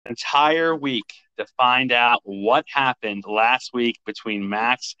entire week to find out what happened last week between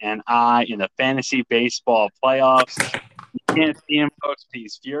Max and I in the fantasy baseball playoffs. You can't see him, folks, but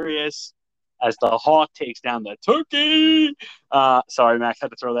he's furious as the Hawk takes down the Turkey. Sorry, Max, had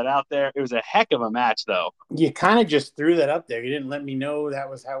to throw that out there. It was a heck of a match, though. You kind of just threw that up there. You didn't let me know that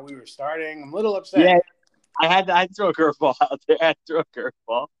was how we were starting. I'm a little upset. Yeah, I had to throw a curveball out there. I had to throw a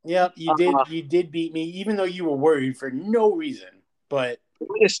curveball. Yep, you did. You did beat me, even though you were worried for no reason. But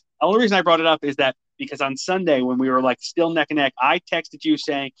The only reason I brought it up is that because on Sunday when we were like still neck and neck, I texted you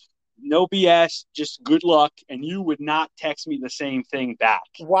saying, "No BS, just good luck," and you would not text me the same thing back.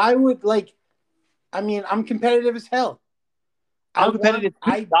 why would I'm competitive as hell. I'm competitive.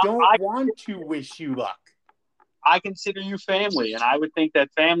 I don't want to wish you luck. I consider you family, and I would think that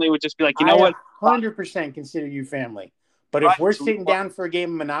family would just be like, you know what? 100% consider you family. But if we're sitting down for a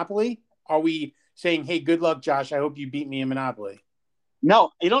game of Monopoly, are we saying, "Hey, good luck, Josh. I hope you beat me in Monopoly"?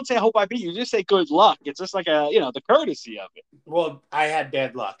 No, you don't say, "I hope I beat you." You just say, "Good luck." It's just like the courtesy of it. Well, I had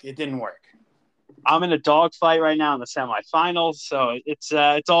bad luck. It didn't work. I'm in a dogfight right now in the semifinals, so it's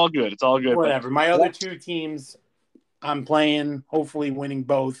all good. It's all good. Whatever. My other two teams, I'm playing, hopefully winning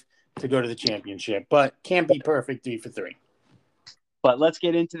both to go to the championship, but can't be perfect 3-for-3. But let's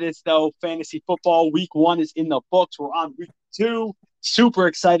get into this, though. Fantasy football week 1 is in the books. We're on week 2. Super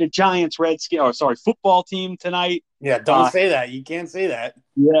excited. Giants, football team tonight. Yeah, don't say that. You can't say that.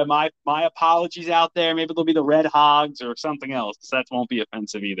 Yeah, my apologies out there. Maybe they'll be the Red Hogs or something else. That won't be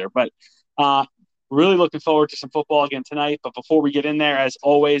offensive either. But really looking forward to some football again tonight. But before we get in there, as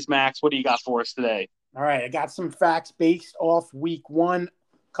always, Max, what do you got for us today? All right, I got some facts based off week 1.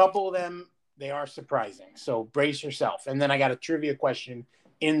 A couple of them, they are surprising. So brace yourself. And then I got a trivia question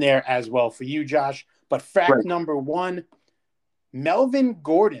in there as well for you, Josh. But fact number 1, Melvin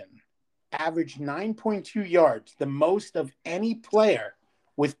Gordon averaged 9.2 yards, the most of any player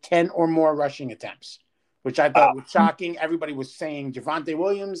with 10 or more rushing attempts, which I thought was shocking. Everybody was saying Javonte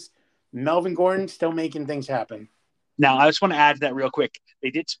Williams, Melvin Gordon still making things happen. Now, I just want to add to that real quick. They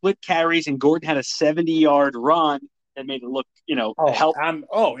did split carries, and Gordon had a 70-yard run that made it look, help. It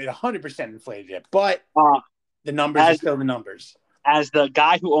 100% inflated it, but the numbers are still the numbers. As the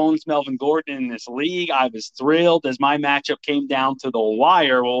guy who owns Melvin Gordon in this league, I was thrilled as my matchup came down to the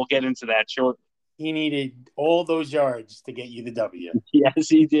wire. We'll get into that shortly. He needed all those yards to get you the W. Yes,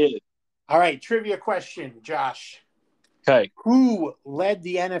 he did. All right, trivia question, Josh. Okay. Who led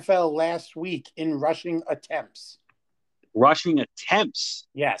the NFL last week in rushing attempts? Rushing attempts?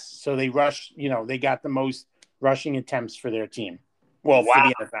 Yes. So they rushed, they got the most rushing attempts for their team. Well, for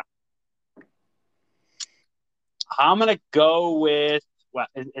the NFL. I'm going to go with,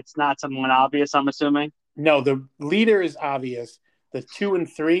 it's not someone obvious, I'm assuming. No, the leader is obvious. The 2 and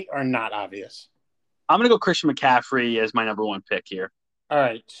 3 are not obvious. I'm going to go Christian McCaffrey as my number 1 pick here. All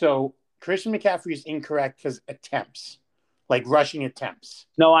right. So Christian McCaffrey is incorrect because attempts, like rushing attempts.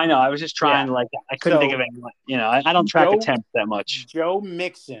 No, I know. I was just trying to, I couldn't think of anyone. I don't track attempts that much. Joe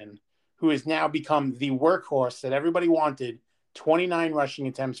Mixon, who has now become the workhorse that everybody wanted, 29 rushing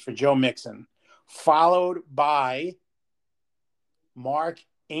attempts for Joe Mixon, followed by Mark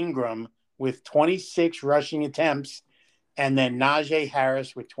Ingram with 26 rushing attempts, and then Najee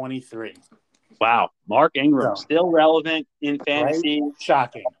Harris with 23. Wow. Mark Ingram, still relevant in fantasy. Right?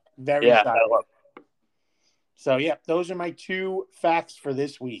 Shocking. Very shocking. So, those are my 2 facts for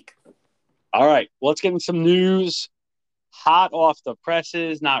this week. All right. Well, let's get into some news. Hot off the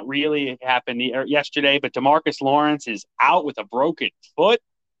presses. Not really. It happened yesterday, but DeMarcus Lawrence is out with a broken foot.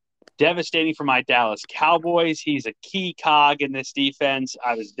 Devastating for my Dallas Cowboys. He's a key cog in this defense.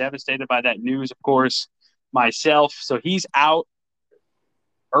 I was devastated by that news, of course, myself. So he's out.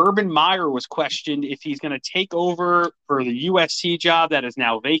 Urban Meyer was questioned if he's going to take over for the USC job that is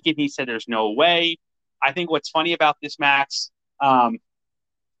now vacant. He said there's no way. I think what's funny about this, Max, about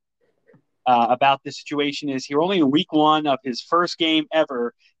this situation is you're only in week 1 of his first game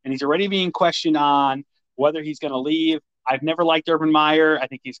ever, and he's already being questioned on whether he's going to leave. I've never liked Urban Meyer. I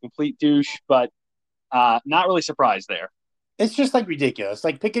think he's a complete douche, but not really surprised there. It's just ridiculous.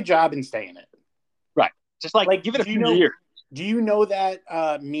 Pick a job and stay in it. Right. Just give it a few years. Do you know that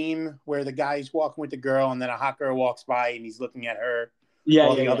meme where the guy's walking with the girl and then a hot girl walks by and he's looking at her?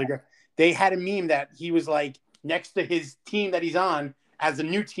 Other girl. They had a meme that he was next to his team that he's on as a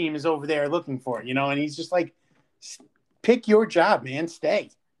new team is over there looking for it, and he's just pick your job, man. Stay.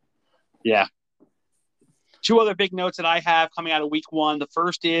 Yeah. 2 other big notes that I have coming out of week 1. The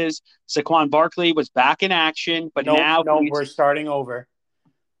first is Saquon Barkley was back in action, but now we're starting over.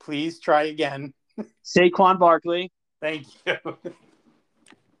 Please try again. Saquon Barkley. Thank you.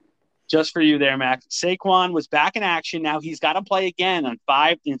 Just for you there, Max. Saquon was back in action. Now he's got to play again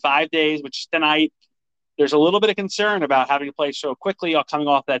in 5 days, which is tonight. There's a little bit of concern about having to play so quickly coming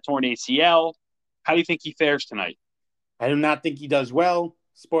off that torn ACL. How do you think he fares tonight? I do not think he does well.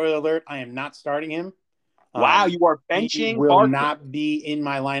 Spoiler alert, I am not starting him. Wow, you are benching He will Barkley. not be in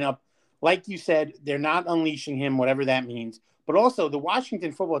my lineup. Like you said, they're not unleashing him, whatever that means. But also, the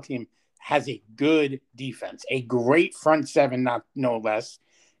Washington football team has a good defense, a great front seven, no less.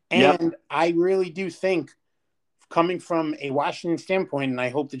 And Yep. I really do think, coming from a Washington standpoint, and I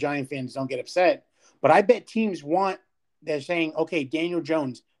hope the Giant fans don't get upset, but I bet teams they're saying, okay, Daniel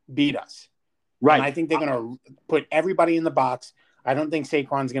Jones beat us. Right. And I think they're going to put everybody in the box. I don't think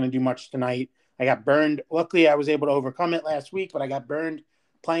Saquon's going to do much tonight. I got burned. Luckily, I was able to overcome it last week, but I got burned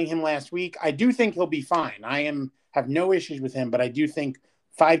playing him last week. I do think he'll be fine. Have no issues with him, but I do think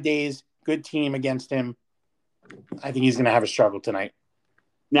 5 days, good team against him. I think he's going to have a struggle tonight.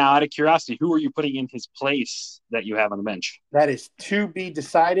 Now, out of curiosity, who are you putting in his place that you have on the bench? That is to be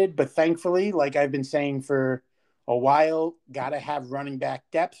decided, but thankfully, like I've been saying for a while, got to have running back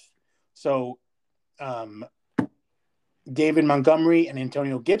depth. So David Montgomery and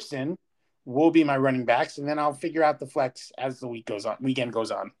Antonio Gibson will be my running backs, and then I'll figure out the flex as the weekend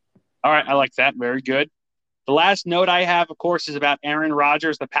goes on. All right, I like that. Very good. The last note I have, of course, is about Aaron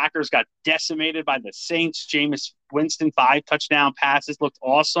Rodgers. The Packers got decimated by the Saints. Jameis Winston, 5 touchdown passes, looked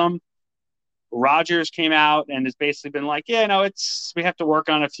awesome. Rodgers came out and has basically been like, yeah, no, we have to work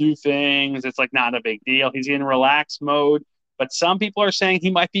on a few things. It's like not a big deal. He's in relax mode. But some people are saying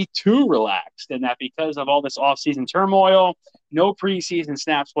he might be too relaxed, and that because of all this offseason turmoil, no preseason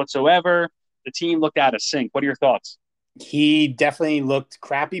snaps whatsoever, the team looked out of sync. What are your thoughts? He definitely looked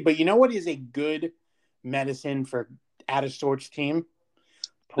crappy, but you know what is a good medicine for out of sorts team?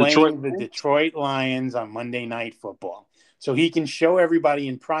 Playing the Detroit Lions on Monday Night Football. So he can show everybody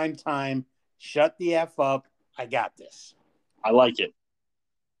in prime time, shut the F up. I got this. I like it.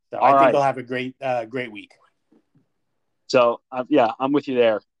 So I think he'll have a great week. So, yeah, I'm with you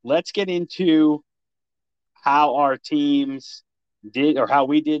there. Let's get into how our teams did or how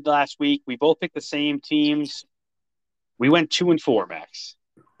we did last week. We both picked the same teams. We went 2-4, Max.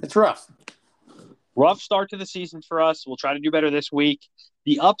 It's rough. Rough start to the season for us. We'll try to do better this week.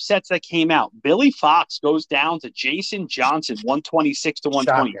 The upsets that came out. Billy Fox goes down to Jason Johnson, 126 to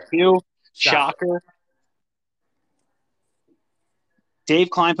 122. Shocker. Dave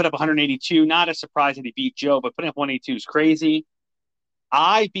Klein put up 182. Not a surprise that he beat Joe, but putting up 182 is crazy.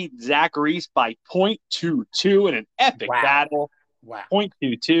 I beat Zach Reese by 0.22 in an epic battle. Wow.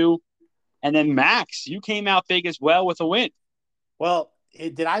 0.22. And then, Max, you came out big as well with a win. Well,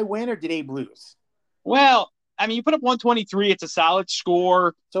 did I win or did Abe lose? Well, I mean, you put up 123. It's a solid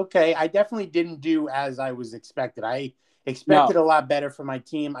score. It's okay. I definitely didn't do as I was expected. I expected a lot better for my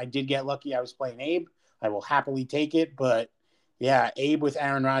team. I did get lucky. I was playing Abe. I will happily take it. But, yeah, Abe with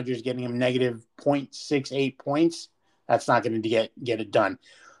Aaron Rodgers getting him negative 0.68 points, that's not going to get it done.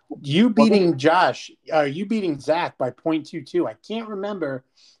 You beating Zach by 0.22. I can't remember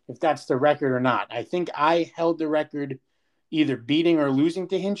if that's the record or not. I think I held the record either beating or losing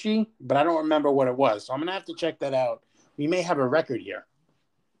to Hinchy, but I don't remember what it was. So I'm going to have to check that out. We may have a record here.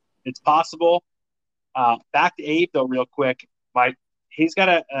 It's possible. Back to Abe, though, real quick. He's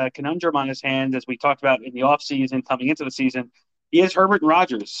got a conundrum on his hands, as we talked about in the offseason, coming into the season. He has Herbert and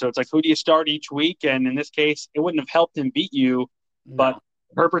Rodgers. So it's like, who do you start each week? And in this case, it wouldn't have helped him beat you, but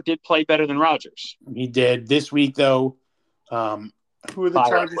Herbert did play better than Rodgers. He did. This week, though, who are the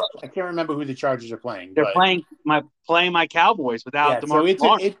Chargers? I can't remember who the Chargers are playing. They're playing my Cowboys without DeMarcus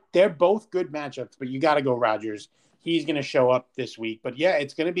Lawrence. They're both good matchups, but you got to go Rodgers. He's going to show up this week. But, yeah,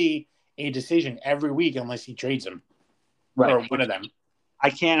 it's going to be a decision every week unless he trades him. Right. Or one of them. I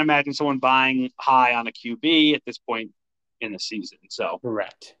can't imagine someone buying high on a QB at this point in the season. So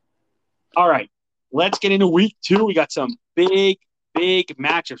correct. All right. Let's get into week 2. We got some big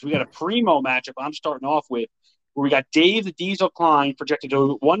matchups. We got a primo matchup I'm starting off with, where we got Dave the Diesel Klein projected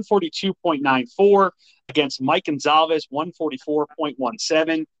to 142.94 against Mike Gonzalez,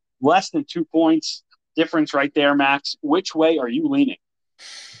 144.17. Less than 2 points difference right there, Max. Which way are you leaning?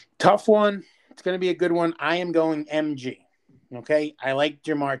 Tough one. It's going to be a good one. I am going MG. Okay? I like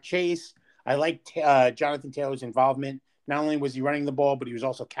Jamar Chase. I like Jonathan Taylor's involvement. Not only was he running the ball, but he was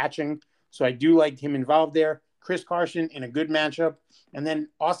also catching. So I do like him involved there. Chris Carson in a good matchup. And then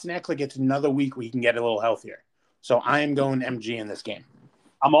Austin Eckler gets another week where he can get a little healthier. So I am going MG in this game.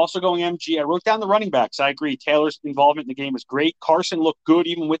 I'm also going MG. I wrote down the running backs. I agree. Taylor's involvement in the game was great. Carson looked good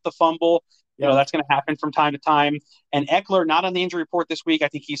even with the fumble. You know, that's going to happen from time to time. And Eckler, not on the injury report this week. I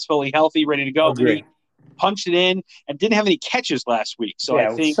think he's fully healthy, ready to go. Agree. punched it in and didn't have any catches last week. So I Yeah, it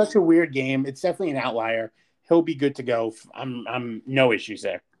was think, such a weird game. It's definitely an outlier. He'll be good to go. I'm no issues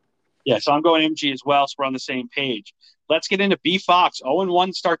there. yeah, so I'm going MG as well. So we're on the same page. Let's get into B Fox.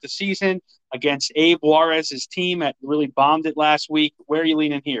 0-1 start the season against Abe Juarez's team that really bombed it last week. Where are you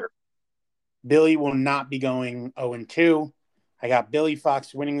leaning here? Billy will not be going 0-2. I got Billy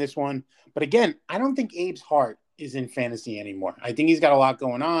Fox winning this one. But again, I don't think Abe's heart is in fantasy anymore. I think he's got a lot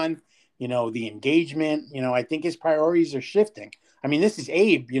going on. The engagement, I think his priorities are shifting. I mean, this is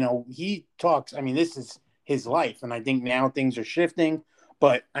Abe, he talks. I mean, this is his life. And I think now things are shifting.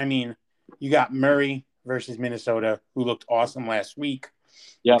 But I mean, you got Murray versus Minnesota, who looked awesome last week.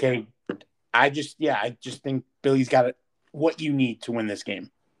 Yep. Okay. I just think Billy's got what you need to win this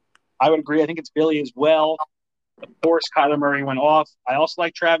game. I would agree. I think it's Billy as well. Of course, Kyler Murray went off. I also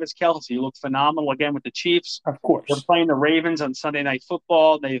like Travis Kelce. He looked phenomenal again with the Chiefs. Of course. They're playing the Ravens on Sunday Night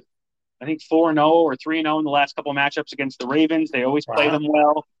Football. They've, I think, 4-0 or 3-0 in the last couple of matchups against the Ravens. They always play them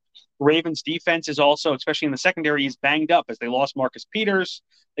well. Ravens defense is also, especially in the secondary, is banged up as they lost Marcus Peters.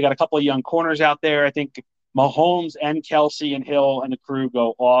 They got a couple of young corners out there. I think Mahomes and Kelce and Hill and the crew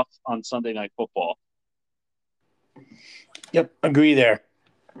go off on Sunday Night Football. Yep, agree there.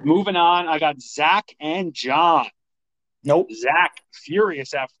 Moving on, I got Zach and John. Nope. Zach,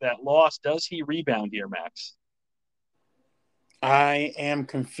 furious after that loss. Does he rebound here, Max? I am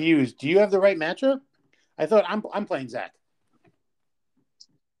confused. Do you have the right matchup? I thought I'm playing Zach.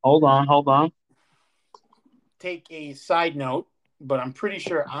 Hold on. Take a side note, but I'm pretty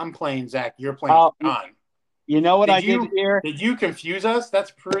sure I'm playing Zach. You're playing John. You know what I did here? Did you confuse us?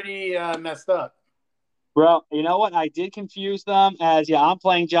 That's pretty messed up. Bro, you know what? I did confuse them I'm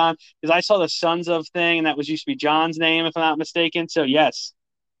playing John because I saw the Sons of thing, and that was used to be John's name, if I'm not mistaken. So, yes,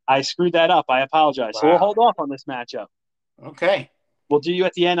 I screwed that up. I apologize. Wow. So we'll hold off on this matchup. Okay. We'll do you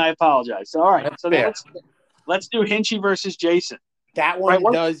at the end. I apologize. All right. That's so fair. let's do Hinchy versus Jason. That one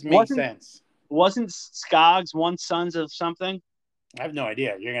does make sense. Wasn't Skoggs one Sons of something? I have no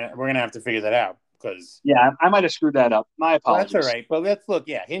idea. We're gonna have to figure that out because I might have screwed that up. My apologies. Well, that's all right. But let's look.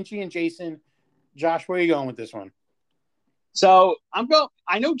 Yeah, Hinchy and Jason. Josh, where are you going with this one? So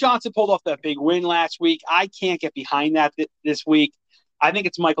I know Johnson pulled off that big win last week. I can't get behind that this week. I think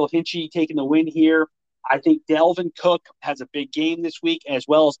it's Michael Hinchy taking the win here. I think Delvin Cook has a big game this week, as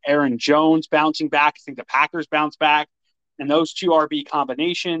well as Aaron Jones bouncing back. I think the Packers bounce back. And those two RB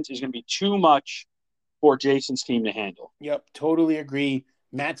combinations is going to be too much for Jason's team to handle. Yep, totally agree.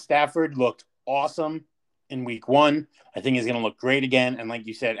 Matt Stafford looked awesome in week 1. I think he's going to look great again. And like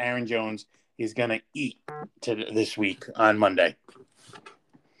you said, Aaron Jones is going to eat this week on Monday.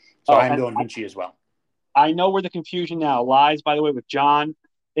 So I'm going Hinchy as well. I know where the confusion now lies, by the way, with John.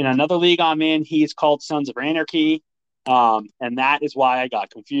 In another league I'm in, he is called Sons of Anarchy. And that is why I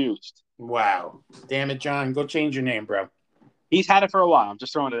got confused. Wow. Damn it, John. Go change your name, bro. He's had it for a while. I'm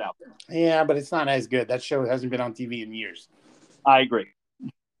just throwing it out there. Yeah, but it's not as good. That show hasn't been on TV in years. I agree.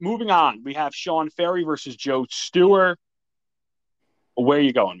 Moving on, we have Sean Ferry versus Joe Stewart. Where are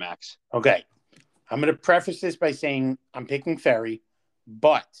you going, Max? Okay. I'm going to preface this by saying I'm picking Ferry,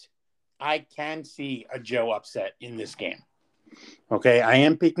 but I can see a Joe upset in this game. Okay. I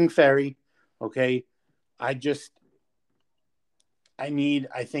am picking Ferry. Okay. I think,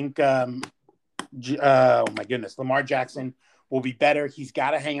 oh my goodness, Lamar Jackson will be better. He's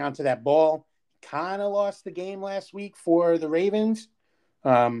got to hang on to that ball. Kind of lost the game last week for the Ravens.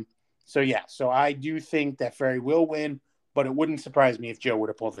 So I do think that Ferry will win, but it wouldn't surprise me if Joe were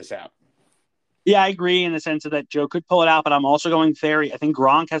to pull this out. Yeah, I agree in the sense that Joe could pull it out, but I'm also going Ferry. I think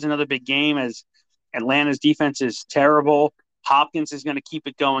Gronk has another big game as Atlanta's defense is terrible. Hopkins is going to keep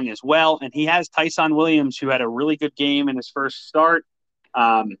it going as well, and he has Tyson Williams, who had a really good game in his first start.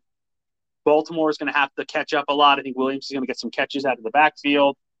 Baltimore is going to have to catch up a lot. I think Williams is going to get some catches out of the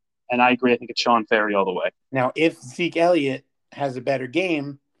backfield, and I agree. I think it's Sean Ferry all the way. Now, if Zeke Elliott has a better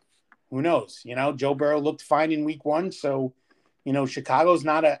game, who knows? Joe Burrow looked fine in week 1, so Chicago's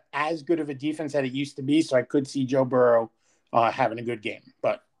not as good of a defense that it used to be, so I could see Joe Burrow having a good game,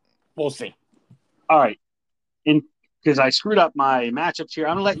 but we'll see. All right. Because I screwed up my matchups here,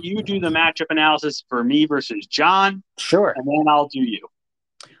 I'm going to let you do the matchup analysis for me versus John. Sure. And then I'll do you.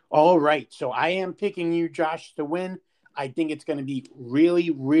 All right. So I am picking you, Josh, to win. I think it's going to be really,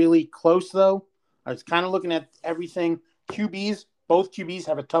 really close, though. I was kind of looking at everything. Both QBs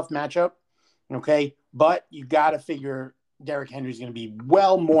have a tough matchup, okay? But you got to figure Derrick Henry's going to be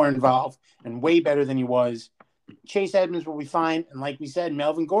well more involved and way better than he was. Chase Edmonds will be fine. And like we said,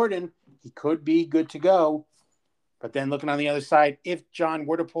 Melvin Gordon, he could be good to go. But then looking on the other side, if John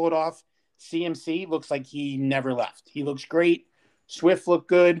were to pull it off, CMC looks like he never left. He looks great. Swift looked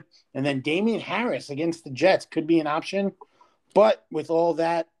good. And then Damian Harris against the Jets could be an option. But with all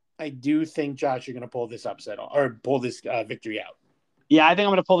that, I do think, Josh, you're going to pull this upset or pull this victory out. Yeah, I think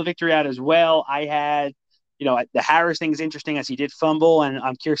I'm going to pull the victory out as well. I had, the Harris thing is interesting as he did fumble, and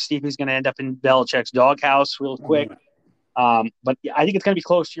I'm curious to see if he's going to end up in Belichick's doghouse real quick. But I think it's going to be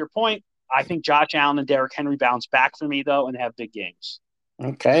close to your point. I think Josh Allen and Derrick Henry bounce back for me, though, and have big games.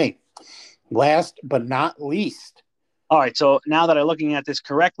 Okay. Last but not least. All right, so now that I'm looking at this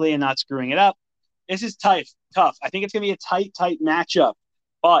correctly and not screwing it up, this is tough. I think it's going to be a tight matchup.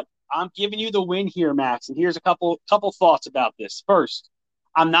 But I'm giving you the win here, Max, and here's a couple thoughts about this. First,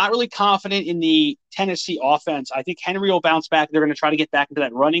 I'm not really confident in the Tennessee offense. I think Henry will bounce back. They're going to try to get back into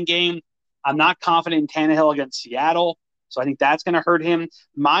that running game. I'm not confident in Tannehill against Seattle, so I think that's going to hurt him.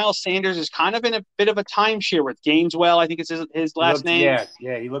 Miles Sanders is kind of in a bit of a timeshare with Gaineswell. I think it's his last name.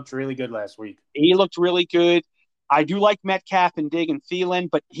 Yeah, he looked really good last week. He looked really good. I do like Metcalf and Diggs and Thielen,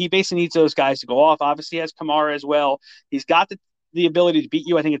 but he basically needs those guys to go off. Obviously, he has Kamara as well. He's got the ability to beat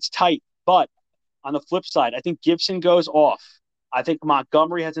you. I think it's tight. But on the flip side, I think Gibson goes off. I think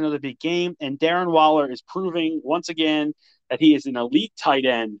Montgomery has another big game, and Darren Waller is proving once again that he is an elite tight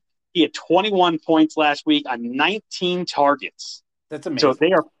end. He had 21 points last week on 19 targets. That's amazing. So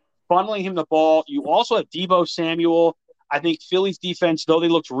they are funneling him the ball. You also have Deebo Samuel. I think Philly's defense, though they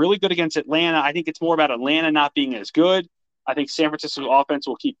looked really good against Atlanta, I think it's more about Atlanta not being as good. I think San Francisco's offense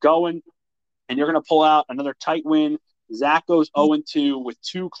will keep going, and you're going to pull out another tight win. Zach goes 0-2 with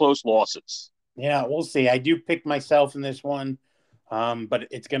 2 close losses. Yeah, we'll see. I do pick myself in this one, but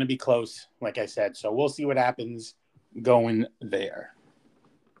it's going to be close, like I said. So we'll see what happens going there.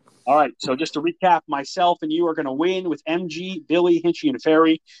 All right, so just to recap, myself and you are going to win with MG, Billy, Hinchy, and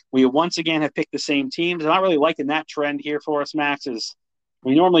Ferry. We once again have picked the same teams. I'm not really liking that trend here for us, Max, as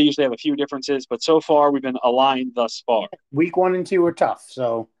we normally usually have a few differences, but so far we've been aligned thus far. Week 1 and 2 are tough,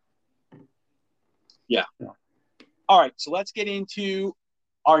 so. Yeah. All right, so let's get into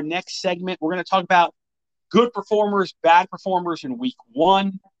our next segment. We're going to talk about good performers, bad performers in week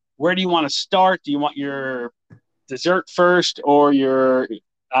 1. Where do you want to start? Do you want your dessert first or your,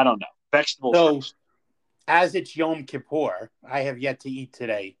 I don't know, vegetables first? As it's Yom Kippur, I have yet to eat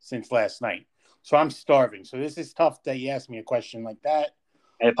today since last night. So I'm starving. So this is tough that you ask me a question like that.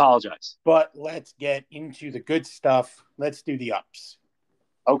 I apologize. But let's get into the good stuff. Let's do the ups.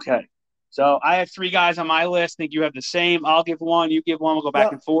 Okay. So I have 3 guys on my list. I think you have the same. I'll give one. You give one. We'll go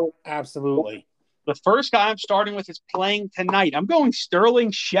back and forth. Absolutely. The first guy I'm starting with is playing tonight. I'm going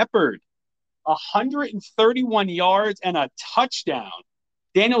Sterling Shepard. 131 yards and a touchdown.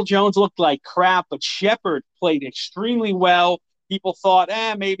 Daniel Jones looked like crap, but Shepard played extremely well. People thought,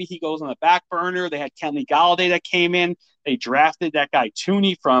 maybe he goes on the back burner. They had Kenny Golladay that came in. They drafted that guy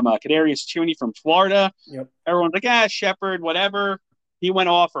Tooney from Kadarius Tooney from Florida. Yep. Everyone's like, Shepard, whatever. He went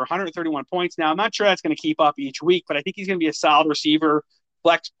off for 131 points. Now, I'm not sure that's going to keep up each week, but I think he's going to be a solid receiver.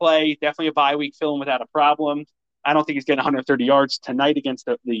 Flex play, definitely a bye week, fill him without a problem. I don't think he's getting 130 yards tonight against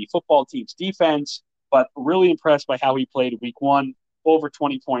the football team's defense, but really impressed by how he played week 1, over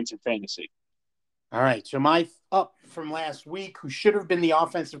 20 points in fantasy. All right, so my up from last week, who should have been the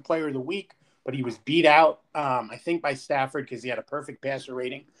offensive player of the week, but he was beat out, I think, by Stafford because he had a perfect passer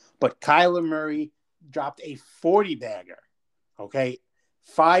rating. But Kyler Murray dropped a 40-bagger, okay?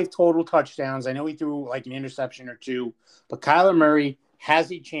 5 total touchdowns. I know he threw like an interception or 2, but Kyler Murray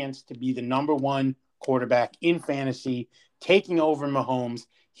has a chance to be the number 1 quarterback in fantasy, taking over Mahomes.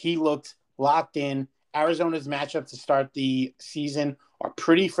 He looked locked in. Arizona's matchup to start the season are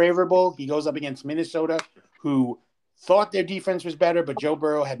pretty favorable. He goes up against Minnesota, who thought their defense was better, but Joe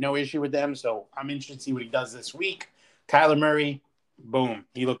Burrow had no issue with them. So I'm interested to see what he does this week. Kyler Murray, boom,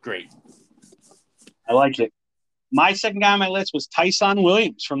 he looked great. I like it. My second guy on my list was Tyson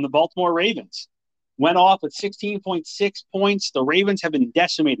Williams from the Baltimore Ravens. Went off with 16.6 points. The Ravens have been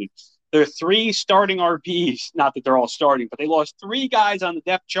decimated. There are 3 starting RBs, not that they're all starting, but they lost 3 guys on the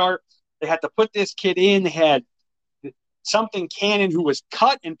depth chart. They had to put this kid in. They had something Cannon who was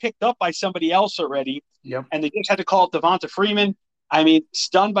cut and picked up by somebody else already. Yep. And they just had to call up Devonta Freeman. I mean,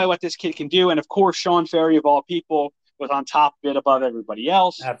 stunned by what this kid can do. And, of course, Sean Ferry, of all people, was on top of it above everybody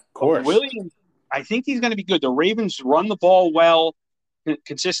else. Of course. But Williams, I think he's going to be good. The Ravens run the ball well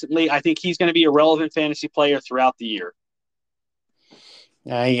consistently. I think he's going to be a relevant fantasy player throughout the year.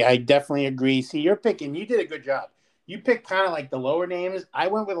 I definitely agree. See, you're picking – you did a good job. You picked kind of like the lower names. I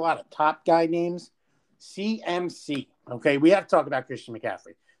went with a lot of top guy names. CMC. Okay, we have to talk about Christian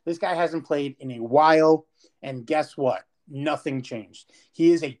McCaffrey. This guy hasn't played in a while, and guess what? Nothing changed.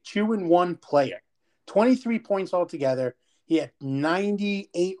 He is a 2-1 player. 23 points altogether. He had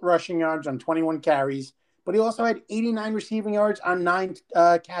 98 rushing yards on 21 carries. but he also had 89 receiving yards on 9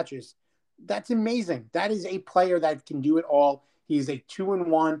 catches. That's amazing. That is a player that can do it all. He is a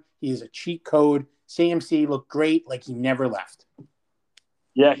 2-1. He is a cheat code. CMC looked great, like he never left.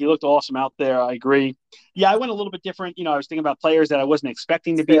 Yeah, he looked awesome out there. I agree. Yeah, I went a little bit different. I was thinking about players that I wasn't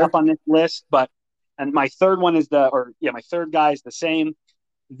expecting to be Fair. up on this list, and my third one is my third guy is the same.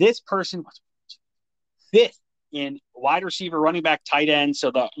 This person was fifth in wide receiver, running back, tight end.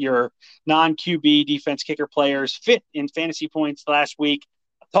 So your non QB defense kicker players, fifth in fantasy points last week.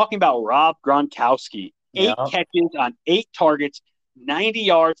 I'm talking about Rob Gronkowski, 8 catches on 8 targets, 90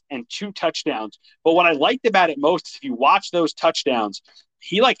 yards and 2 touchdowns. But what I liked about it most is if you watch those touchdowns,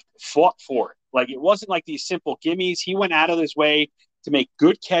 he fought for it. It wasn't like these simple gimmies. He went out of his way to make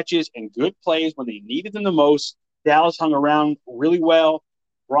good catches and good plays when they needed them the most. Dallas hung around really well.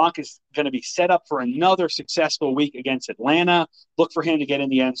 Gronk is going to be set up for another successful week against Atlanta. Look for him to get in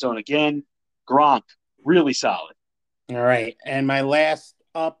the end zone again. Gronk, really solid. All right. And my last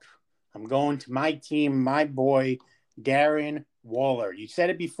up, I'm going to my team, my boy, Darren Waller. You said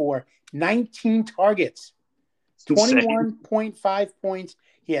it before, 19 targets, 21.5 points.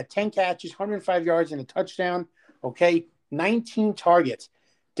 He had 10 catches, 105 yards, and a touchdown. Okay, 19 targets.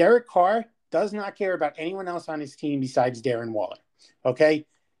 Derek Carr does not care about anyone else on his team besides Darren Waller. Okay,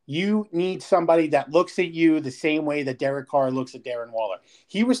 you need somebody that looks at you the same way that Derek Carr looks at Darren Waller.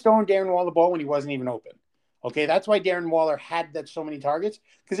 He was throwing Darren Waller the ball when he wasn't even open. Okay, that's why Darren Waller had so many targets,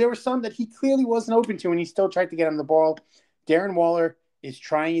 because there were some that he clearly wasn't open to, and he still tried to get him the ball. Darren Waller is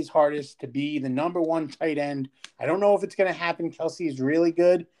trying his hardest to be the number 1 tight end. I don't know if it's going to happen. Kelsey is really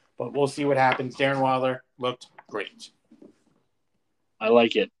good, but we'll see what happens. Darren Waller looked great. I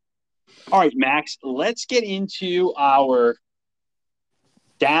like it. All right, Max, let's get into our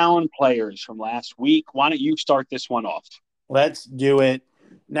down players from last week. Why don't you start this one off? Let's do it.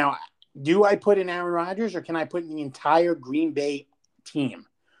 Now, do I put in Aaron Rodgers, or can I put in the entire Green Bay team?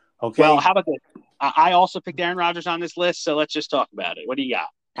 Okay. Well, how about this? I also picked Aaron Rodgers on this list, so let's just talk about it. What do you got?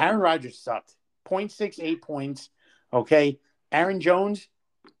 Aaron Rodgers sucked. 0.68 points. Okay. Aaron Jones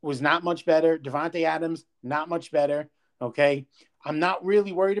was not much better. Devontae Adams, not much better. Okay. I'm not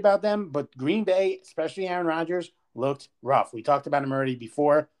really worried about them, but Green Bay, especially Aaron Rodgers, looked rough. We talked about him already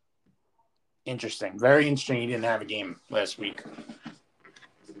before. Interesting. Very interesting. He didn't have a game last week.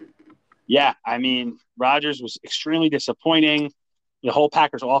 Yeah, Rodgers was extremely disappointing. The whole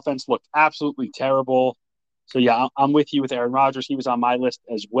Packers offense looked absolutely terrible. So, yeah, I'm with you with Aaron Rodgers. He was on my list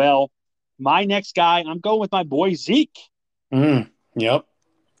as well. My next guy, I'm going with my boy Zeke. Yep.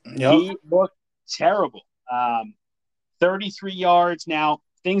 He looked terrible. 33 yards. Now,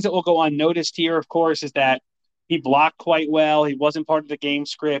 things that will go unnoticed here, of course, is that he blocked quite well. He wasn't part of the game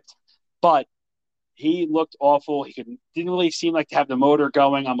script, but he looked awful. He didn't really seem like to have the motor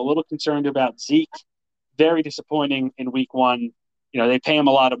going. I'm a little concerned about Zeke. Very disappointing in week 1. They pay him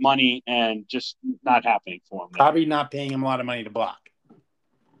a lot of money and just not happening for him. Probably not paying him a lot of money to block.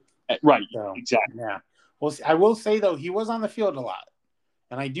 Right. So, exactly. Yeah. Well, I will say, though, he was on the field a lot.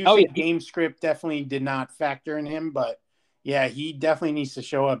 And I do think game script definitely did not factor in him. But, yeah, he definitely needs to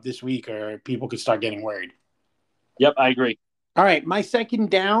show up this week or people could start getting worried. Yep, I agree. All right. My second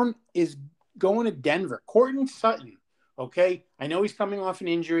down is going to Denver. Courtland Sutton. Okay. I know he's coming off an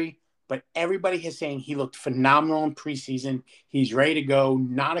injury, but everybody is saying he looked phenomenal in preseason. He's ready to go.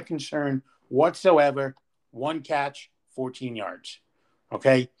 Not a concern whatsoever. 1 catch, 14 yards.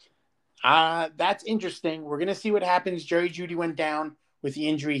 Okay. That's interesting. We're going to see what happens. Jerry Jeudy went down with the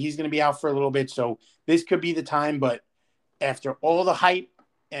injury. He's going to be out for a little bit. So this could be the time. But after all the hype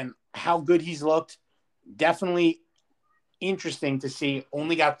and how good he's looked, definitely interesting to see.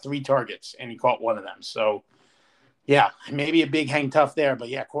 Only got 3 targets and he caught 1 of them. So, yeah, maybe a big hang tough there. But,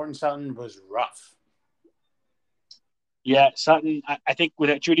 yeah, Courtland Sutton was rough. Yeah, Sutton, I think with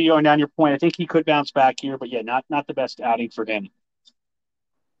Jeudy going down your point, I think he could bounce back here. But, yeah, not the best outing for him.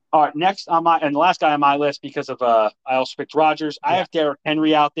 All right, next on the last guy on my list because of I also picked Rodgers. I have Derrick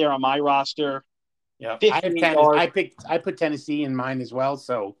Henry out there on my roster. Yeah, I put Tennessee in mine as well,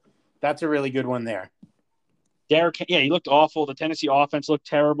 so that's a really good one there. Derrick, he looked awful. The Tennessee offense looked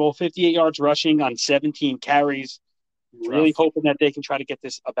terrible. 58 yards rushing on 17 carries. Really hoping that they can try to get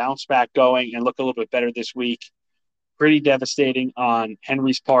a bounce back going and look a little bit better this week. Pretty devastating on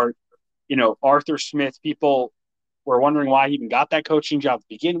Henry's part. Arthur Smith, people were wondering why he even got that coaching job to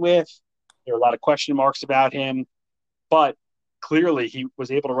begin with. There were a lot of question marks about him, but clearly he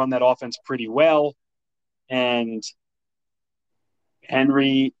was able to run that offense pretty well. And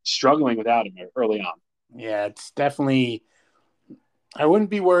Henry struggling without him early on. Yeah, it's definitely – I wouldn't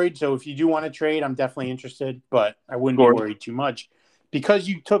be worried. So if you do want to trade, I'm definitely interested, but I wouldn't be worried too much. because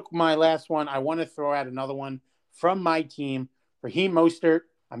you took my last one, I want to throw out another one from my team. Raheem Mostert,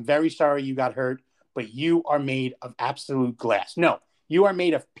 I'm very sorry you got hurt, but you are made of absolute glass. No, you are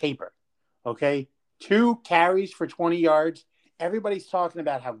made of paper. Okay? 2 carries for 20 yards. Everybody's talking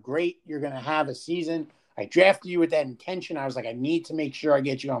about how great you're going to have a season. I drafted you with that intention. I was like, I need to make sure I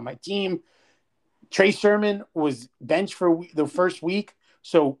get you on my team. Trey Sermon was benched for the first week.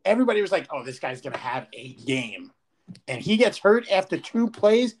 So everybody was like, oh, this guy's going to have a game. And he gets hurt after 2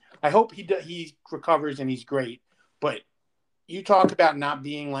 plays. I hope he recovers and he's great. But you talk about not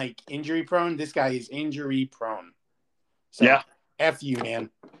being like injury prone. This guy is injury prone. So Yeah. F you, man.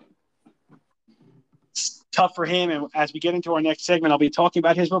 It's tough for him. And as we get into our next segment, I'll be talking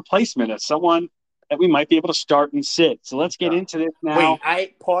about his replacement as someone that we might be able to start and sit. So let's get into this now. Wait,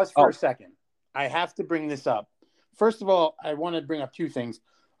 I pause for a second. I have to bring this up. First of all, I want to bring up 2 things.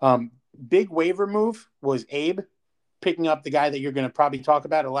 Big waiver move was Abe picking up the guy that you're going to probably talk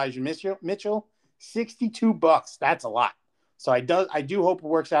about, Elijah Mitchell. $62. That's a lot. So I do hope it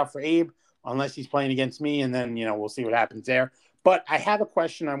works out for Abe, unless he's playing against me, and then we'll see what happens there. But I have a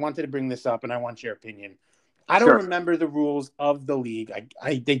question. I wanted to bring this up, and I want your opinion. I don't remember the rules of the league.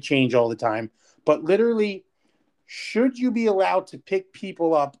 They change all the time. But literally, should you be allowed to pick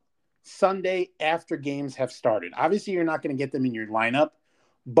people up Sunday after games have started? Obviously, you're not going to get them in your lineup,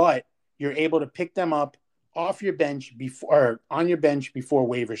 but you're able to pick them up off your bench on your bench before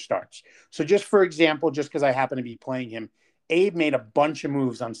waiver starts. So just for example, just because I happen to be playing him, Abe made a bunch of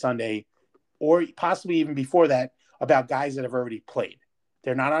moves on Sunday, or possibly even before that, about guys that have already played.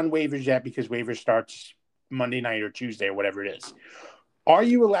 They're not on waivers yet because waiver starts Monday night or Tuesday or whatever it is. Are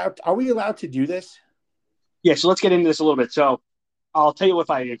we allowed to do this? Yeah, so let's get into this a little bit. So I'll tell you if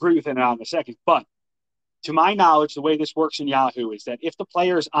I agree with it or not in a second. But to my knowledge, the way this works in Yahoo is that if the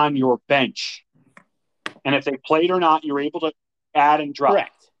player is on your bench, and if they played or not, you're able to add and drop.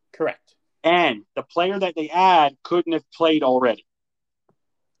 Correct. And the player that they add couldn't have played already.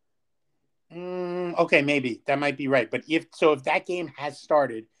 Okay, maybe. That might be right. But if that game has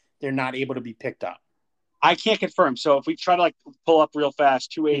started, they're not able to be picked up. I can't confirm. So if we try to pull up real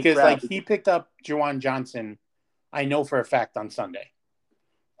fast, 2-8. Because he picked up Juwan Johnson, I know for a fact on Sunday.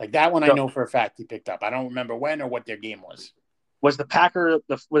 That one I know for a fact he picked up. I don't remember when or what their game was. Was the Packer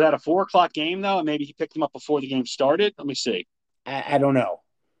was that a 4:00 game though? And maybe he picked him up before the game started. Let me see. I don't know,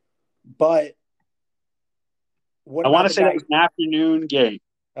 but I want to say that was an afternoon game.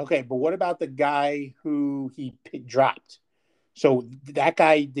 Okay, but what about the guy who he dropped? So that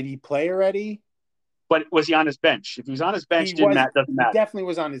guy, did he play already? But was he on his bench? If he was on his bench, doesn't matter. He definitely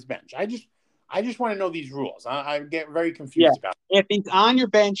was on his bench. I just want to know these rules. I get very confused about it. If he's on your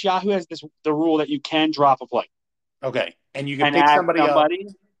bench, Yahoo has the rule that you can drop a play. Okay, and you can pick somebody up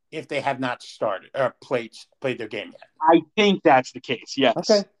if they have not started or played their game yet. I think that's the case. Yes.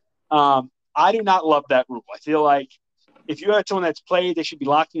 Okay. I do not love that rule. I feel like if you have someone that's played, they should be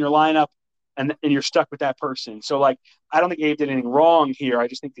locked in your lineup, and you're stuck with that person. So, I don't think Abe did anything wrong here. I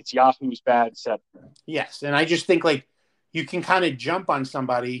just think it's Yahoo's bad setup. Yes, and I just think you can kind of jump on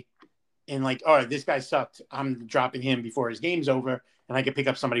somebody and all right, this guy sucked. I'm dropping him before his game's over, and I can pick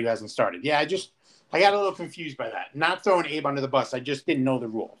up somebody who hasn't started. Yeah, I got a little confused by that. Not throwing Abe under the bus. I just didn't know the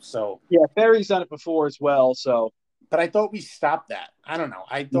rules. So yeah, Barry's done it before as well. So, but I thought we stopped that. I don't know.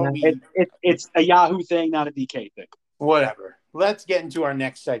 I thought it's a Yahoo thing, not a DK thing. Whatever. Let's get into our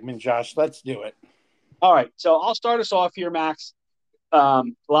next segment, Josh. Let's do it. All right. So I'll start us off here, Max. A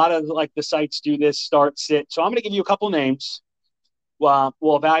lot of the sites do this, start, sit. So I'm going to give you a couple names.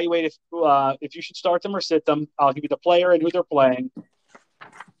 We'll evaluate if you should start them or sit them. I'll give you the player and who they're playing,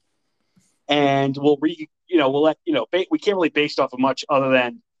 and we'll let we can't really base off of much other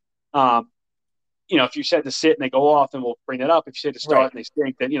than if you said to sit and they go off, then we'll bring it up. If you said to start and they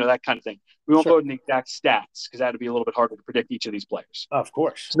stink, then that kind of thing. We won't go into the exact stats because that would be a little bit harder to predict each of these players. Of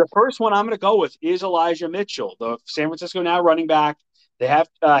course. So the first one I'm going to go with is Elijah Mitchell, the San Francisco now running back. They have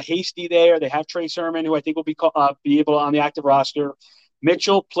Hasty there. They have Trey Sermon, who I think will be able on the active roster.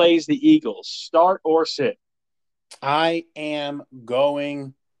 Mitchell plays the Eagles. Start or sit? I am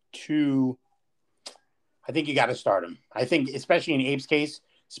going to – I think you got to start him. I think, especially in Abe's case,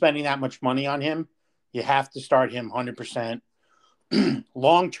 spending that much money on him, you have to start him 100%.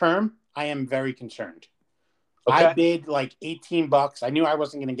 Long term, I am very concerned. Okay. I bid $18. I knew I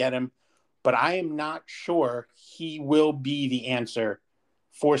wasn't going to get him, but I am not sure he will be the answer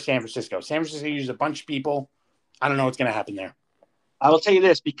for San Francisco. San Francisco uses a bunch of people. I don't know what's going to happen there. I will tell you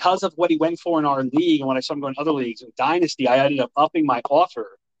this, because of what he went for in our league and when I saw him go in other leagues, in Dynasty, I ended up upping my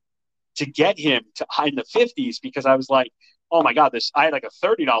offer to get him to in the 50s because I was like, oh my God, I had a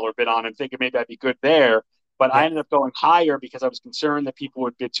 $30 bid on him thinking maybe I'd be good there. but I Yeah. ended up going higher because I was concerned that people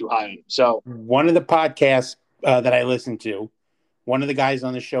would bid too high on him. So One of the podcasts that I listened to, one of the guys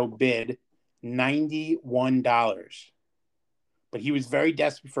on the show bid $91, but he was very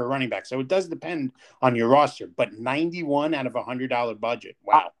desperate for a running back. So it does depend on your roster, but 91 out of $100 budget.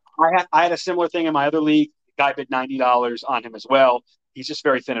 I, Wow. I had a similar thing in my other league. The guy bid $90 on him as well. He's just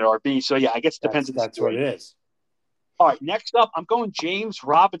very thin at RB. So yeah, I guess it depends on the That's what situation. it is. All right, next up, I'm going James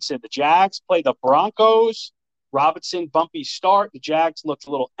Robinson. The Jags play the Broncos. Robinson, bumpy start. The Jags looked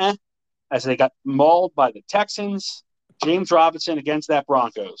a little as they got mauled by the Texans. James Robinson against that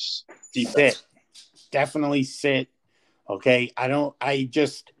Broncos defense. Sit. Definitely sit. Okay.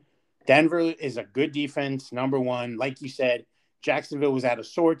 Denver is a good defense, number one. Like you said, Jacksonville was out of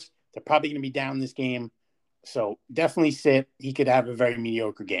sorts. They're probably going to be down this game. So definitely sit. He could have a very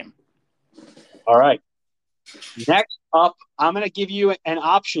mediocre game. All right. Next up, I'm going to give you an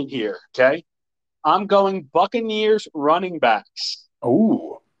option here, okay? I'm going Buccaneers running backs.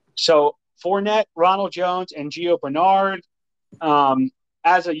 Oh. So Fournette, Ronald Jones, and Gio Bernard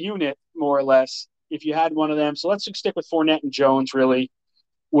as a unit, more or less, if you had one of them. So let's just stick with Fournette and Jones, really.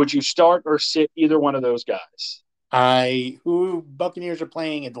 Would you start or sit either one of those guys? Who Buccaneers are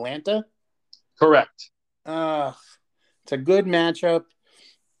playing Atlanta? Correct. It's a good matchup.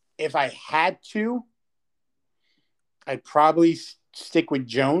 If I had to, I'd probably stick with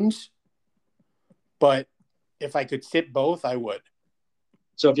Jones. But if I could sit both, I would.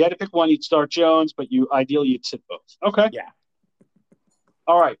 So if you had to pick one, you'd start Jones, but ideally you'd sit both. Okay. Yeah.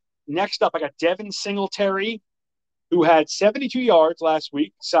 All right. Next up, I got Devin Singletary, who had 72 yards last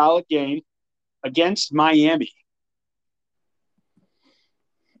week, solid game, against Miami.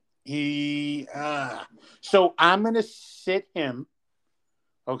 So I'm going to sit him,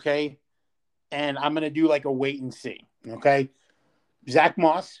 okay? And I'm going to do like a wait and see, okay? Zach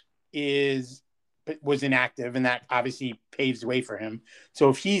Moss was inactive, and that obviously paves the way for him. So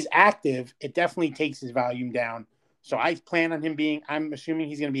if he's active, it definitely takes his volume down. So I plan on I'm assuming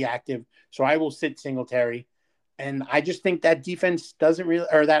he's going to be active. So I will sit Singletary. And I just think that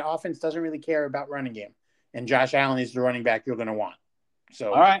that offense doesn't really care about running game. And Josh Allen is the running back you're going to want.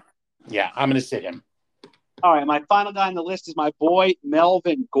 So, all right. Yeah, I'm going to sit him. All right. My final guy on the list is my boy,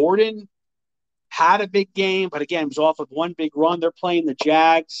 Melvin Gordon. Had a big game, but again, was off of one big run. They're playing the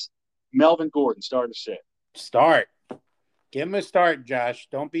Jags. Melvin Gordon, start or sit? Start. Give him a start, Josh.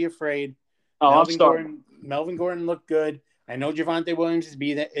 Don't be afraid. Oh, I'm starting. Melvin Gordon looked good. I know Javonte Williams is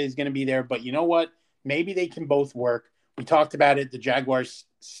going to be there, but you know what? Maybe they can both work. We talked about it. The Jaguars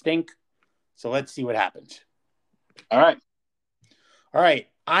stink. So let's see what happens. All right.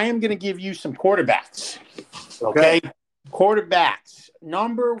 I am going to give you some quarterbacks. Okay. Quarterbacks.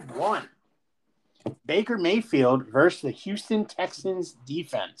 Number 1, Baker Mayfield versus the Houston Texans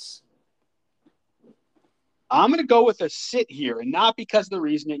defense. I'm going to go with a sit here, and not because of the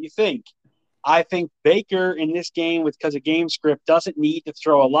reason that you think. I think Baker in this game, because of game script, doesn't need to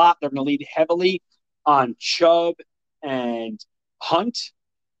throw a lot. They're going to lead heavily on Chubb and Hunt.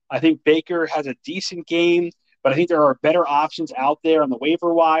 I think Baker has a decent game, but I think there are better options out there on the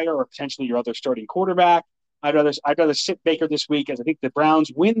waiver wire or potentially your other starting quarterback. I'd rather sit Baker this week, as I think the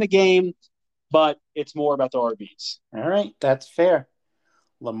Browns win the game, but it's more about the RBs. All right, that's fair.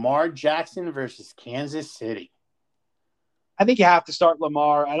 Lamar Jackson versus Kansas City. I think you have to start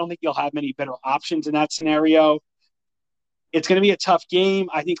Lamar. I don't think you'll have many better options in that scenario. It's going to be a tough game.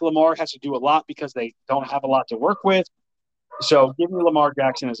 I think Lamar has to do a lot because they don't have a lot to work with. So give me Lamar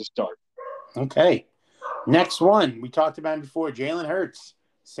Jackson as a start. Okay. Next one. We talked about him before. Jalen Hurts,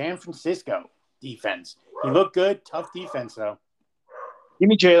 San Francisco defense. He looked good. Tough defense, though. Give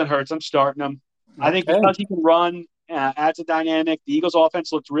me Jalen Hurts. I'm starting him. Okay. I think because he can run, adds a dynamic. The Eagles'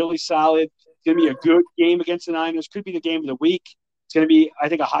 offense looked really solid. It's going to be a good game against the Niners. Could be the game of the week. It's going to be, I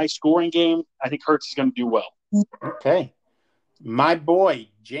think, a high-scoring game. I think Hurts is going to do well. Okay. My boy,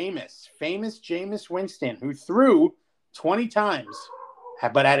 famous Jameis Winston, who threw 20 times,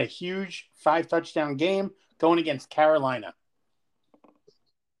 but had a huge 5-touchdown game going against Carolina.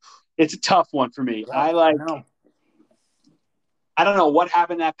 It's a tough one for me. Yeah, I don't know what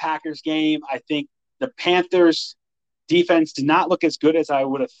happened in that Packers game. I think the Panthers defense did not look as good as I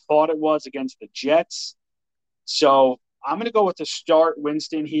would have thought it was against the Jets. So I'm going to go with the start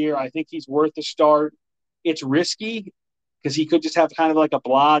Winston here. I think he's worth the start. It's risky because he could just have kind of like a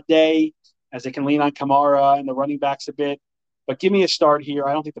blah day, as they can lean on Kamara and the running backs a bit. But give me a start here.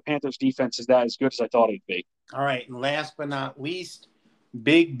 I don't think the Panthers defense is that as good as I thought it'd be. All right. And last but not least,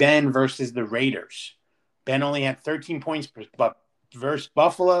 Big Ben versus the Raiders. Ben only had 13 points versus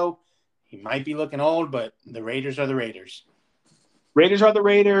Buffalo. He might be looking old, but the Raiders are the Raiders. Raiders are the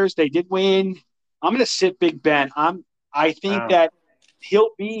Raiders. They did win. I'm going to sit Big Ben. I think Wow. that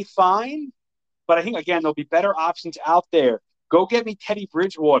he'll be fine, but I think again there'll be better options out there. Go get me Teddy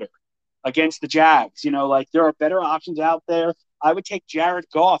Bridgewater against the Jags. Like there are better options out there. I would take Jared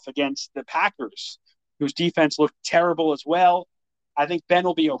Goff against the Packers, whose defense looked terrible as well. I think Ben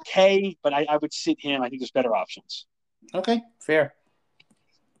will be okay, but I would sit him. I think there's better options. Okay, fair.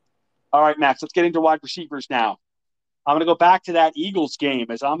 All right, Max, let's get into wide receivers now. I'm going to go back to that Eagles game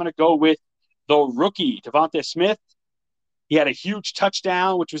as I'm going to go with the rookie, Devonta Smith. He had a huge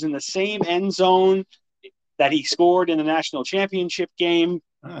touchdown, which was in the same end zone that he scored in the national championship game.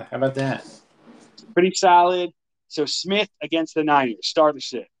 How about that? Pretty solid. So Smith against the Niners. Start or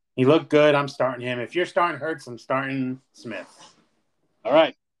sit? He looked good. I'm starting him. If you're starting Hurts, I'm starting Smith. All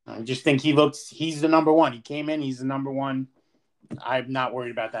right. I just think he's the number one. He came in, he's the number one. I'm not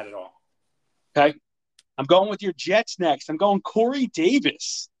worried about that at all. Okay. I'm going with your Jets next. I'm going Corey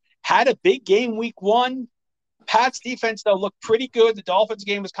Davis. Had a big game week 1. Pat's defense, though, looked pretty good. The Dolphins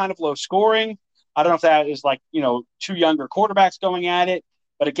game was kind of low scoring. I don't know if that is two younger quarterbacks going at it.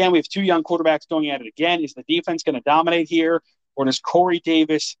 But again, we have 2 young quarterbacks going at it again. Is the defense going to dominate here? Or does Corey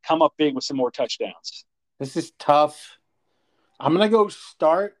Davis come up big with some more touchdowns? This is tough. I'm going to go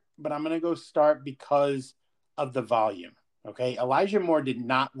start, but I'm going to go start because of the volume. Okay. Elijah Moore did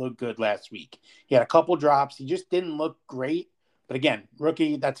not look good last week. He had a couple drops. He just didn't look great. But again,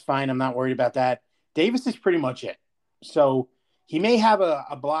 rookie, that's fine. I'm not worried about that. Davis is pretty much it. So he may have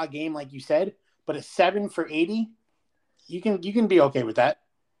a blah game, like you said, but a 7 for 80, you can be okay with that.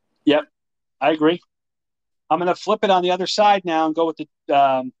 Yep, I agree. I'm going to flip it on the other side now and go with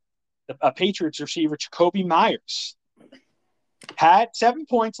the Patriots receiver, Jakobi Meyers. Had 7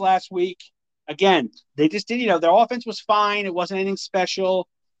 points last week. Again, they just did, their offense was fine. It wasn't anything special.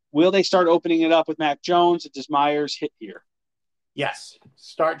 Will they start opening it up with Mac Jones? Does Myers hit here? Yes.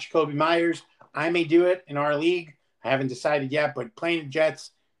 Start Jakobi Meyers. I may do it in our league. I haven't decided yet, but playing the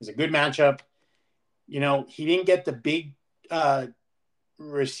Jets is a good matchup. He didn't get the big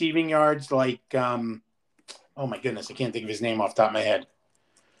receiving yards like, oh my goodness, I can't think of his name off the top of my head.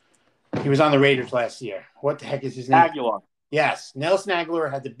 He was on the Raiders last year. What the heck is his name? Aguilar. Yes. Nelson Aguilar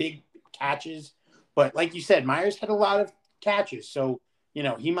had the big catches, but like you said, Myers had a lot of catches. So,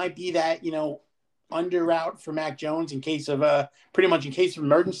 he might be that, under route for Mac Jones in case of pretty much in case of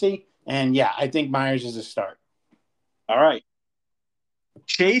emergency. And yeah, I think Myers is a start. All right.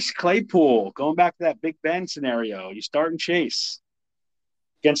 Chase Claypool, going back to that Big Ben scenario. You starting Chase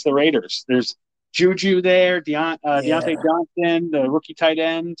against the Raiders. There's Juju there, Deontay Johnson, the rookie tight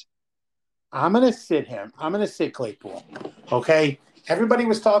end. I'm going to sit him. I'm going to sit Claypool. Okay. Everybody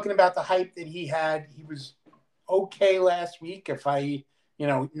was talking about the hype that he had. He was okay last week.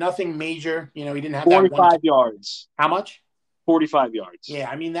 Nothing major. He didn't have 45 yards. How much? 45 yards. Yeah.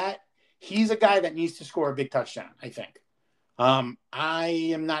 I mean, he's a guy that needs to score a big touchdown, I think.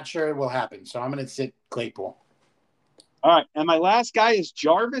 I am not sure it will happen. So I'm going to sit Claypool. All right. And my last guy is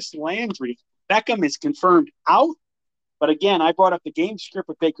Jarvis Landry. Beckham is confirmed out. But again, I brought up the game script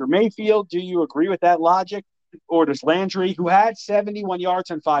with Baker Mayfield. Do you agree with that logic? Or does Landry, who had 71 yards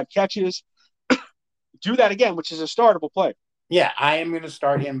and 5 catches, do that again, which is a startable play? Yeah, I am going to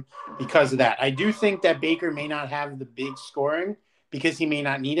start him because of that. I do think that Baker may not have the big scoring because he may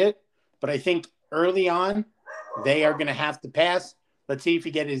not need it. But I think early on, they are going to have to pass. Let's see if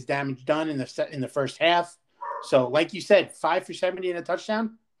he gets his damage done in the first half. So, like you said, 5 for 70 and a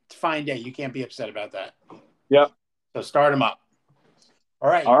touchdown, it's a fine day. You can't be upset about that. Yep. So start him up. All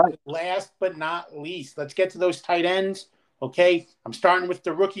right. Last but not least, let's get to those tight ends. Okay. I'm starting with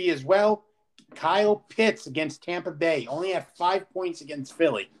the rookie as well. Kyle Pitts against Tampa Bay. Only had 5 points against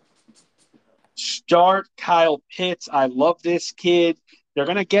Philly. Start Kyle Pitts. I love this kid. They're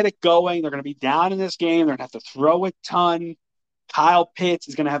going to get it going. They're going to be down in this game. They're going to have to throw a ton. Kyle Pitts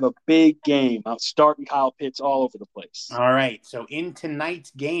is going to have a big game. I'm starting Kyle Pitts all over the place. All right. So in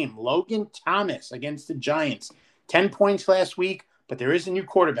tonight's game, Logan Thomas against the Giants. 10 points last week, but there is a new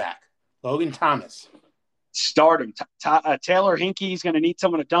quarterback, Logan Thomas. Start him. Taylor Hinkie is going to need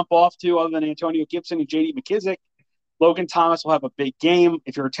someone to dump off to other than Antonio Gibson and J.D. McKissick. Logan Thomas will have a big game.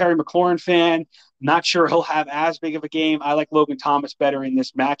 If you're a Terry McLaurin fan, not sure he'll have as big of a game. I like Logan Thomas better in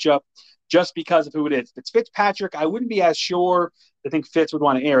this matchup just because of who it is. If it's Fitzpatrick, I wouldn't be as sure. I think Fitz would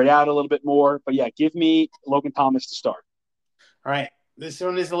want to air it out a little bit more. But, yeah, give me Logan Thomas to start. All right. This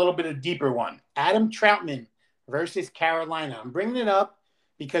one is a little bit of a deeper one. Adam Troutman versus Carolina. I'm bringing it up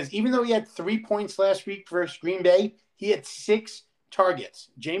because even though he had 3 points last week versus Green Bay, he had 6 targets.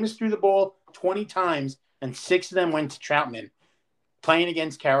 Jameis threw the ball 20 times, and 6 of them went to Troutman playing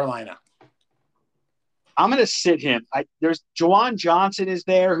against Carolina. I'm going to sit him. There's Juwan Johnson is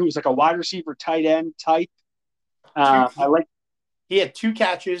there, who's like a wide receiver, tight end type. He had 2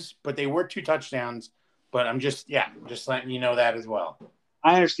 catches, but they were 2 touchdowns. But I'm just letting you know that as well.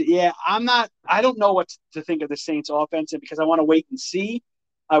 I understand. Yeah, I don't know what to think of the Saints offense, and because I want to wait and see,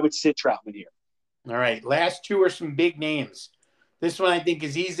 I would sit Troutman here. All right. Last 2 are some big names. This one I think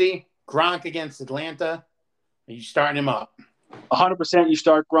is easy. Gronk against Atlanta. Are you starting him up? 100% you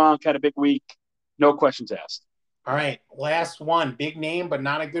start Gronk. Had a big week. No questions asked. All right. Last one. Big name, but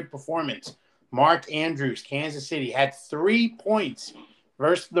not a good performance. Mark Andrews, Kansas City, had 3 points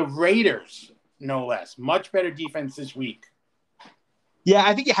versus the Raiders, no less. Much better defense this week. Yeah,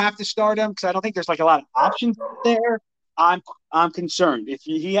 I think you have to start him because I don't think there's like a lot of options there. I'm concerned. If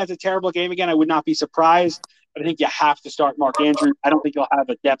he has a terrible game again, I would not be surprised. But I think you have to start Mark Andrews. I don't think you'll have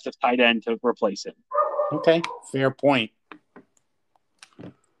a depth of tight end to replace him. Okay, fair point.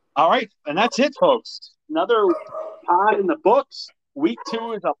 All right, and that's it, folks. Another pod in the books. Week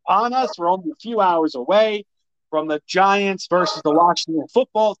 2 is upon us. We're only a few hours away from the Giants versus the Washington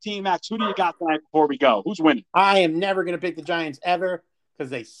football team. Max, who do you got tonight before we go? Who's winning? I am never going to pick the Giants ever because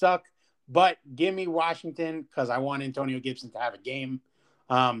they suck. But give me Washington because I want Antonio Gibson to have a game.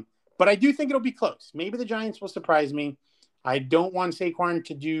 But I do think it'll be close. Maybe the Giants will surprise me. I don't want Saquon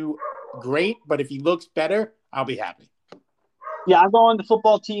to do great, but if he looks better, I'll be happy. Yeah, I'm going the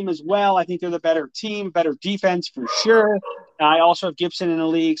football team as well. I think they're the better team, better defense for sure. I also have Gibson in the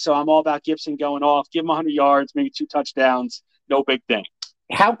league, so I'm all about Gibson going off. Give him 100 yards, maybe 2 touchdowns. No big thing.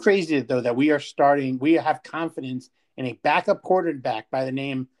 How crazy is it, though, that we have confidence in a backup quarterback by the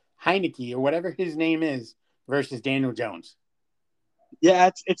name Heineke or whatever his name is versus Daniel Jones? Yeah,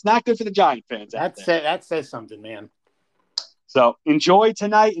 it's not good for the Giant fans. That says something, man. So enjoy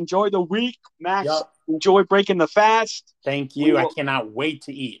tonight. Enjoy the week. Max, Enjoy breaking the fast. Thank you. I cannot wait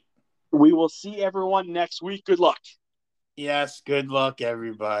to eat. We will see everyone next week. Good luck. Yes, good luck,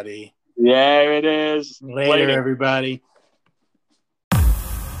 everybody. There it is. Later, everybody.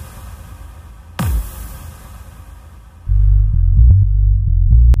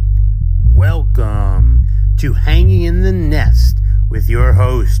 Welcome to Hanging in the Nest with your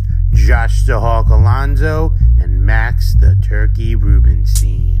host, Josh the Hawk Alonzo and Max the Turkey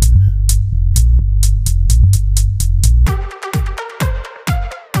Rubenstein.